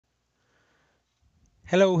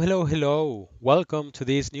Hello. Welcome to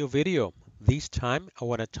this new video. This time I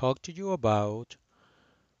want to talk to you about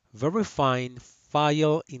verifying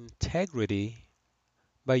file integrity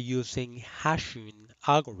by using hashing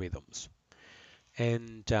algorithms.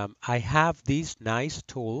 And I have this nice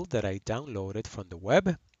tool that I downloaded from the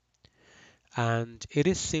web, and it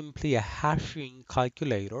is simply a hashing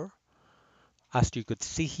calculator. As you could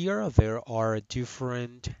see here, there are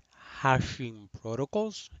different hashing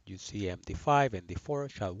protocols. You see MD5, MD4,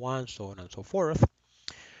 SHA-1, so on and so forth.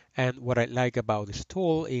 And what I like about this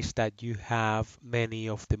tool is that you have many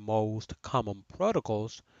of the most common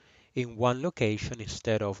protocols in one location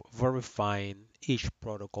instead of verifying each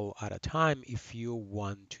protocol at a time if you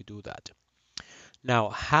want to do that. Now,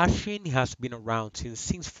 hashing has been around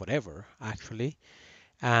since forever, actually,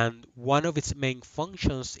 and one of its main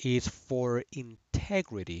functions is for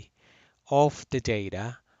integrity of the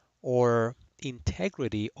data or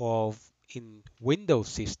integrity of in Windows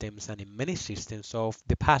systems and in many systems of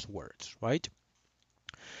the passwords, right?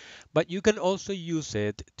 But you can also use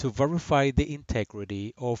it to verify the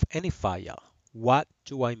integrity of any file. What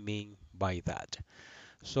do I mean by that?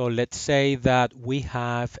 So let's say that we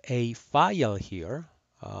have a file here.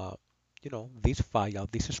 This file,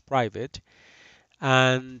 this is private,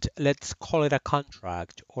 and let's call it a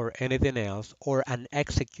contract or anything else or an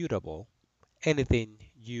executable, anything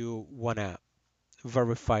you want to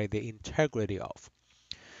verify the integrity of.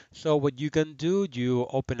 So what you can do, you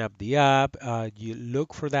open up the app, you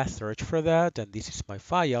look for that, search for that, and this is my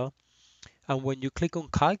file. And when you click on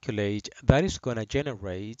calculate, that is going to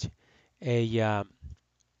generate a, um,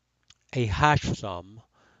 a hash sum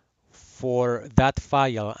for that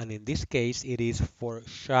file. And in this case, it is for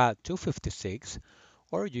SHA-256,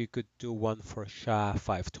 or you could do one for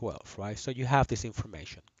SHA-512, right? So you have this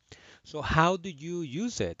information. So how do you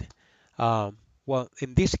use it? Well,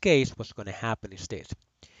 in this case, what's going to happen is this.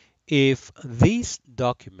 If this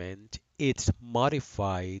document is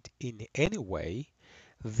modified in any way,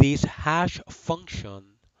 this hash function,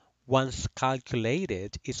 once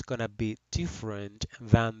calculated, is going to be different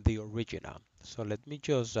than the original. So let me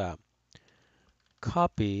just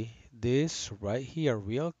copy this right here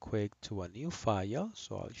real quick to a new file.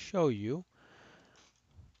 So I'll show you.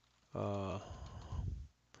 Uh,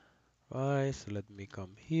 right, so let me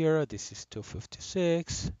come here. This is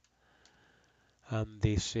 256, and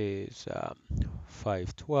this is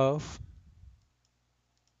 512.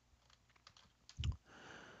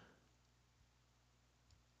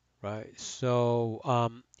 Right,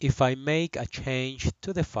 so if I make a change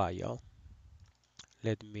to the file,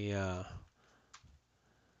 let me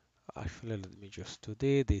let me just do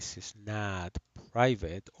this. This is not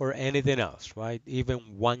private or anything else, right?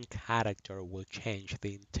 Even one character will change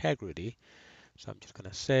the integrity. So I'm just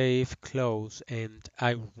gonna save, close, and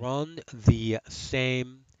I run the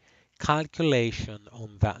same calculation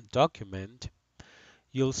on that document.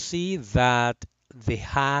 You'll see that the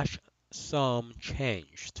hash sum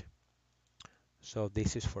changed. So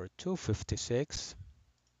this is for 256.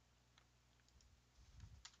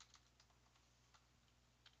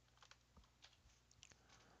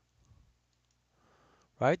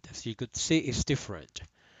 Right? As you could see, it's different.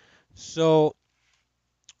 So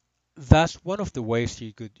that's one of the ways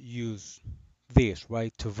you could use this,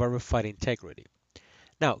 right, to verify the integrity.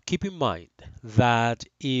 Now, keep in mind that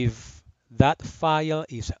if that file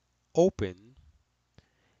is open,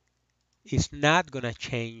 it's not going to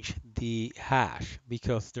change the hash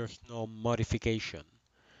because there's no modification.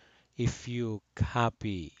 If you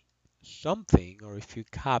copy something or if you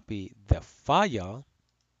copy the file,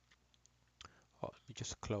 let me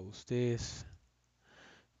just close this,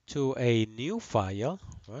 to a new file,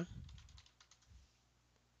 right?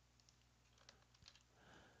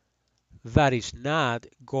 That is not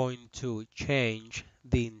going to change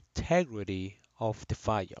the integrity of the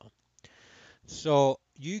file. So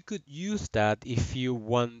you could use that if you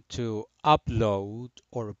want to upload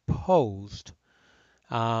or post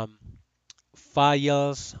um,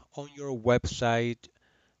 files on your website,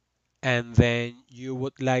 and then you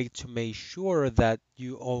would like to make sure that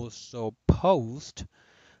you also post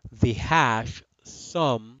the hash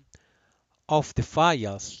sum of the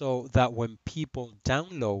file so that when people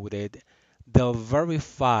download it, they'll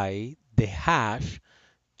verify the hash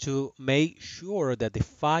to make sure that the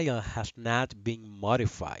file has not been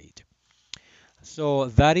modified. So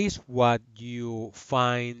that is what you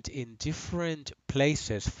find in different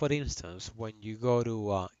places. For instance, when you go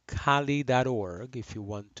to Kali.org, if you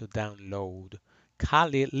want to download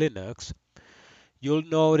Kali Linux, you'll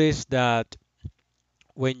notice that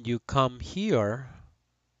when you come here,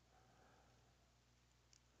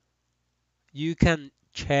 you can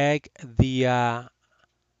check the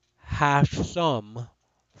hash sum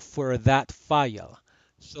for that file.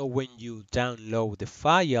 So when you download the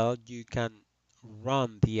file, you can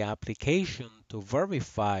run the application to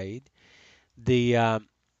verify the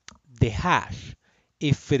the hash.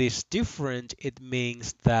 If it is different, it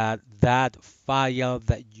means that that file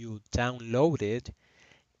that you downloaded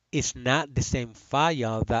is not the same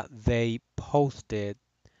file that they posted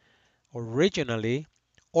originally,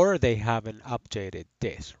 or they haven't updated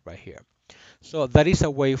this right here. So that is a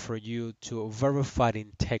way for you to verify the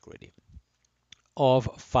integrity of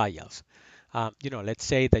files. Let's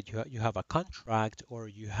say that you have a contract or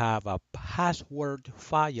you have a password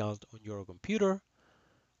file on your computer.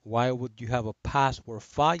 Why would you have a password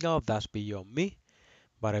file? That's beyond me.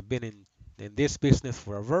 But I've been in this business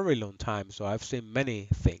for a very long time, so I've seen many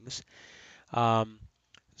things. Um,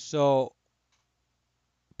 so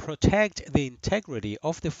protect the integrity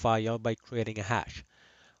of the file by creating a hash.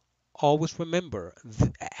 Always remember,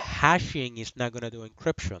 hashing is not going to do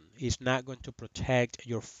encryption. It's not going to protect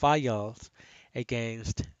your files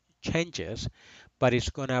against changes, but it's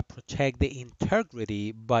going to protect the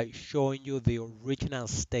integrity by showing you the original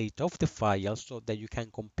state of the file so that you can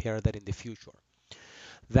compare that in the future.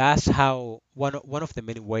 That's how one of the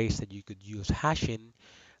many ways that you could use hashing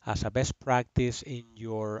as a best practice in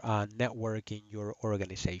your network, in your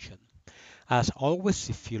organization. As always,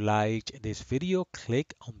 if you liked this video,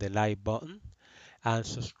 click on the like button and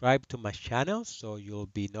subscribe to my channel so you'll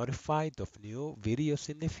be notified of new videos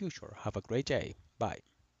in the future. Have a great day. Bye.